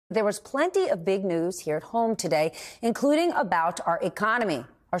There was plenty of big news here at home today, including about our economy,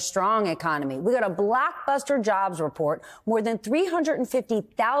 our strong economy. We got a blockbuster jobs report. More than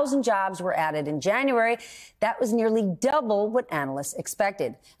 350,000 jobs were added in January. That was nearly double what analysts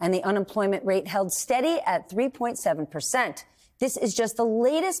expected. And the unemployment rate held steady at 3.7%. This is just the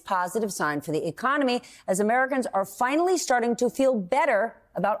latest positive sign for the economy as Americans are finally starting to feel better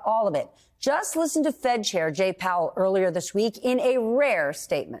about all of it. Just listen to Fed Chair Jay Powell earlier this week in a rare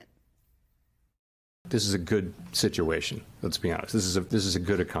statement. This is a good situation. Let's be honest. This is a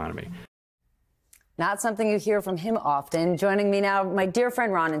good economy. Not something you hear from him often. Joining me now, my dear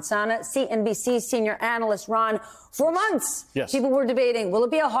friend Ron Insana, CNBC senior analyst. Ron, for months, people were debating, will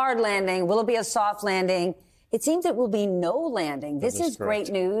it be a hard landing? Will it be a soft landing? It seems it will be no landing. This is great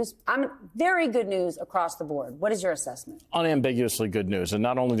news. Very good news across the board. What is your assessment? Unambiguously good news. And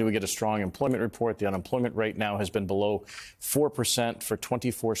not only do we get a strong employment report, the unemployment rate now has been below 4% for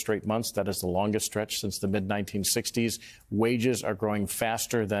 24 straight months. That is the longest stretch since the mid-1960s. Wages are growing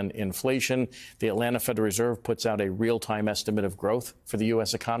faster than inflation. The Atlanta Federal Reserve puts out a real-time estimate of growth for the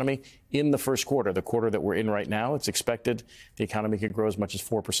U.S. economy. In the first quarter, the quarter that we're in right now, it's expected the economy could grow as much as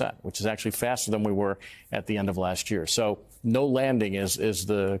 4%, which is actually faster than we were at the end of last year. So no landing is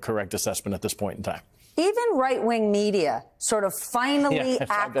the correct assessment at this point in time. Even right-wing media sort of finally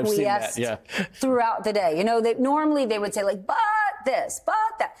acquiesced throughout the day. You know, normally they would say, like, but this, but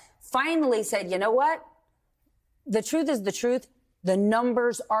that. Finally said, you know what? The truth is the truth. The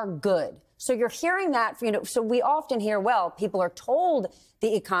numbers are good. So you're hearing that, you know, so we often hear, well, people are told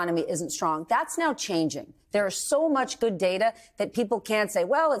the economy isn't strong. That's now changing. There is so much good data that people can't say,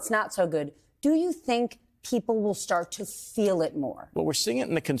 well, it's not so good. Do you think people will start to feel it more? Well, we're seeing it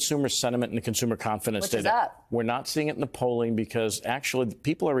in the consumer sentiment and the consumer confidence data. Which is up. We're not seeing it in the polling because actually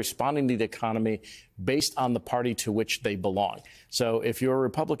people are responding to the economy based on the party to which they belong. So if you're a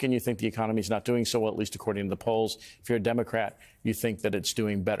Republican, you think the economy is not doing so well, at least according to the polls. If you're a Democrat, you think that it's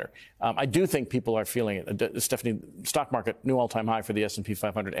doing better. I do think people are feeling it. Stephanie, stock market, new all-time high for the S&P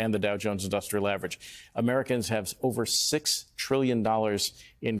 500 and the Dow Jones Industrial Average. Americans have over $6 trillion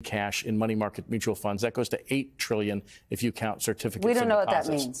in cash in money market mutual funds. That goes to $8 trillion if you count certificates. We don't know what deposits.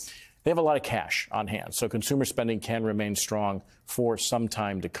 that means. They have a lot of cash on hand, so consumer spending can remain strong for some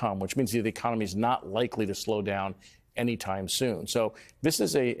time to come, which means the economy is not likely to slow down anytime soon. So this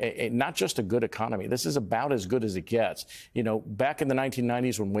is not just a good economy. This is about as good as it gets. You know, back in the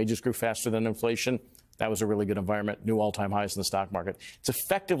 1990s when wages grew faster than inflation, that was a really good environment, new all-time highs in the stock market. It's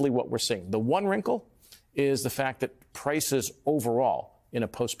effectively what we're seeing. The one wrinkle is the fact that prices overall in a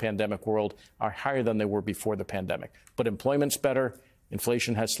post-pandemic world are higher than they were before the pandemic. But employment's better.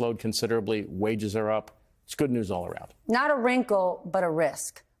 Inflation has slowed considerably. Wages are up. It's good news all around. Not a wrinkle, but a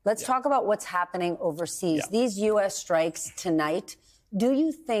risk. Let's talk about what's happening overseas. These U.S. strikes tonight, do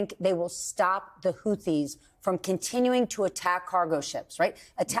you think they will stop the Houthis from continuing to attack cargo ships, right?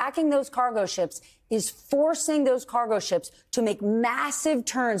 Attacking those cargo ships is forcing those cargo ships to make massive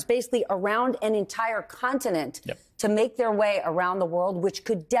turns basically around an entire continent to make their way around the world, which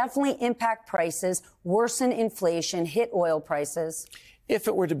could definitely impact prices, worsen inflation, hit oil prices. If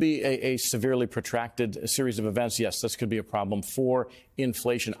it were to be a severely protracted series of events, yes, this could be a problem for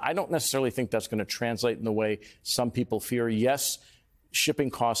inflation. I don't necessarily think that's going to translate in the way some people fear. Yes, shipping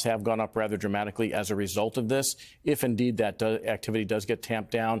costs have gone up rather dramatically as a result of this. If indeed that activity does get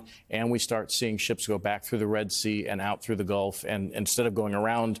tamped down and we start seeing ships go back through the Red Sea and out through the Gulf, and instead of going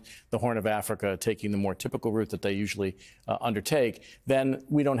around the Horn of Africa, taking the more typical route that they usually undertake, then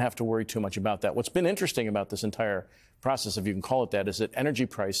we don't have to worry too much about that. What's been interesting about this entire process, if you can call it that, is that energy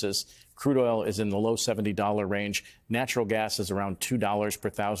prices, crude oil is in the low $70 range. Natural gas is around $2 per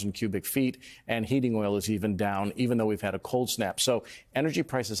 1,000 cubic feet, and heating oil is even down, even though we've had a cold snap. So energy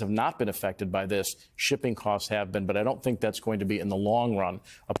prices have not been affected by this. Shipping costs have been, but I don't think that's going to be, in the long run,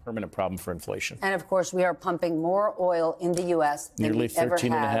 a permanent problem for inflation. And, of course, we are pumping more oil in the U.S. than nearly we ever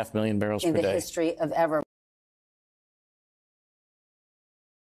 13.5 million barrels per day in the history of ever.